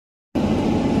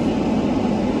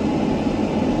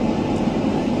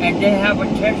And they have a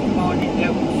testimony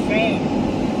that will change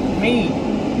me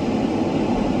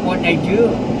when they do.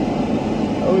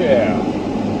 Oh yeah.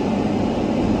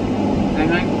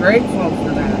 And I'm grateful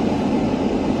for that.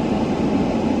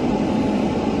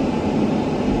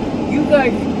 You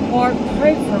guys, Mark,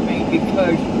 pray for me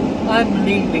because I'm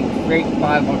leaving Great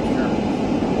Bible Church.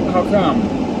 How come?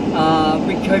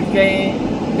 Because they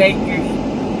just,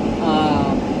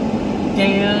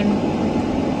 Dan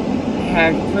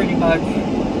has pretty much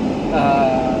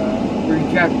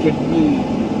rejected me,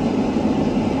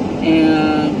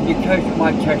 and because of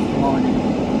my testimony,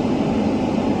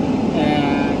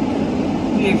 and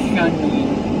he has shunned me,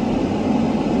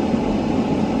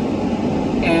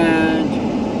 and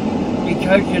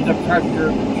because of the pressure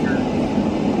of the church.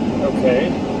 Okay.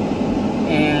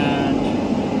 And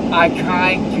I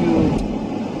tried to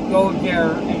go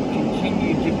there and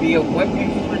continue to be a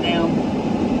witness for them,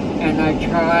 and I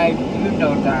tried, you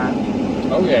know that.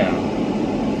 Oh yeah.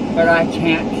 But I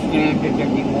can't stand it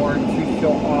anymore. It's just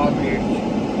so obvious.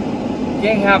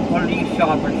 They have police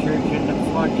officers in the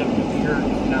front of the church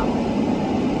now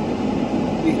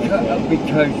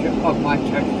because of my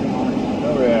testimony.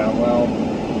 Oh yeah, well.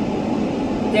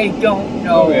 They don't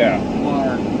know,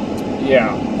 Mark,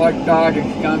 Yeah. what God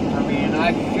has done for me, and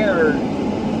I shared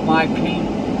my pain,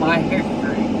 my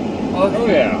history. Also,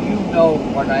 you know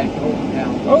what I told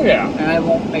them. Oh yeah. And I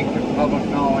won't make it public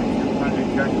knowledge in front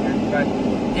of judges, but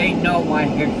they know my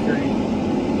history.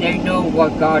 They know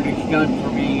what God has done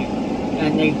for me,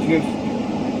 and they just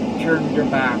turned their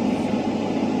backs.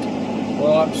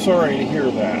 Well, I'm sorry to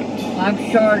hear that. I'm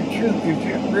sorry too, because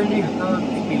it really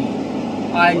hurts me.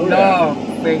 I love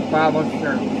Faith Bible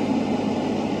Church.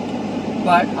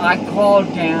 But I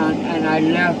called Dan and I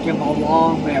left him a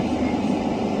long message.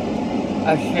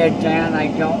 I said, Dan, I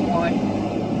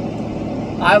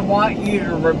want you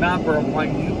to remember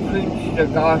when you preach the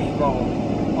gospel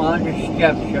on the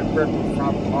steps at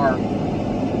Riverfront Park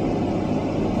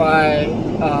by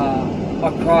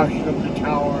across from the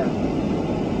tower.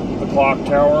 The clock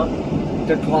tower?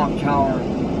 The clock tower.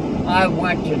 I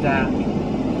went to that.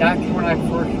 That's when I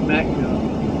first met you.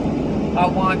 I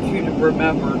want you to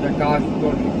remember the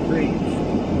gospel you preach.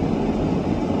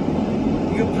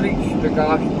 You preach the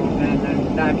gospel then,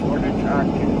 and that's what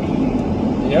attracted me.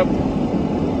 Yep.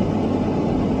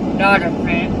 Not a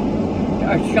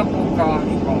simple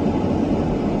gospel.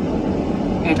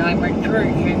 And I'm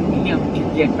encouraging him to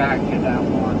get back to that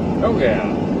mark. Oh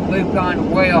yeah. We've gone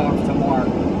way off the mark.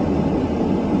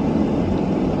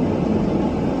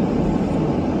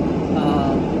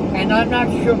 And I'm not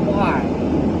sure why.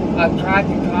 I've tried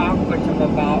to talk with him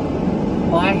about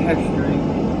my history.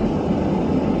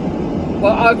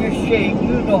 Well, I'll just say,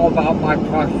 you know about my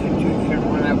prostitution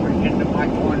when I was into my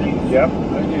 20s. Yep,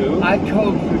 I do. I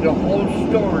told you the whole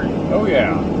story. Oh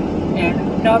yeah.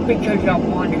 And not because I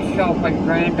want to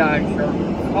self-aggrandize or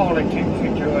call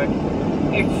attention to it.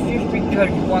 It's just because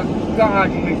what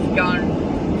God has done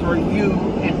for you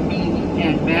and me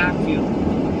and Matthew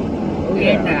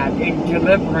in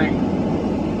delivering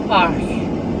us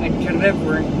and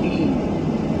delivering me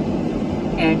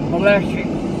and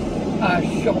blessing us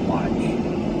so much.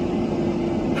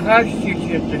 Christ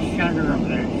is at the center of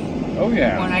this. Oh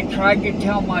yeah. When I tried to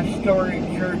tell my story in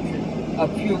church a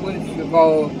few weeks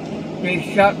ago, they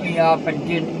shut me up and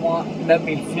didn't let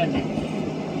me finish.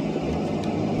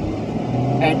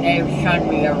 And they've shunned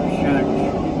me ever since.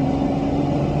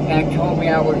 And told me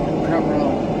I was a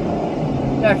criminal.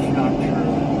 That's not true.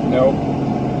 Nope.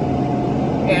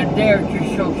 And they're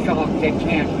just so shocked they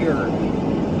can't hear it.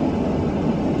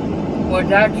 Well,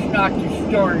 that's not the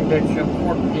story that's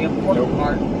important. The important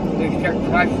part is that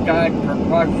Christ died for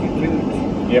prostitutes.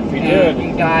 Yep, he did.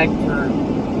 He died for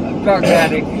drug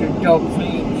addicts and dope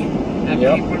fiends and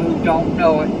people who don't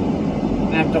know it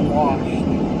and the lost.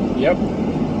 Yep.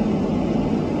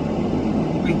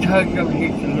 Because of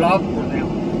his love for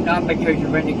them, not because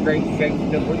of any great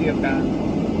things that we have done.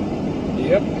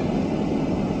 Yep.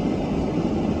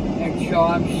 And so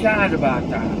I'm sad about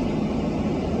that.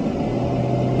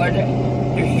 But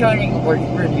the shunning was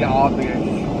really obvious.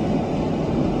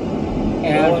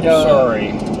 And I'm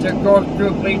sorry. The growth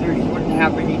group leaders wouldn't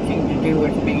have anything to do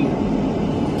with me.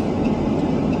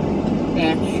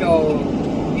 And so,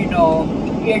 you know,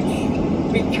 it's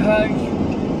because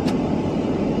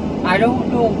I don't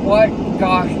know what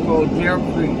gospel they're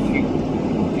preaching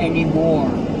anymore.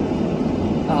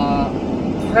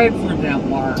 Pray for them,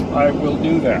 Mark. I will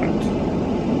do that.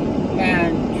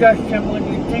 And Justin, when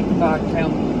you think about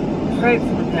them, pray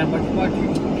for them as much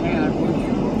as you can, would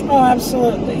you? Oh,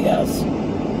 absolutely, yes.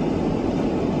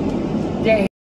 They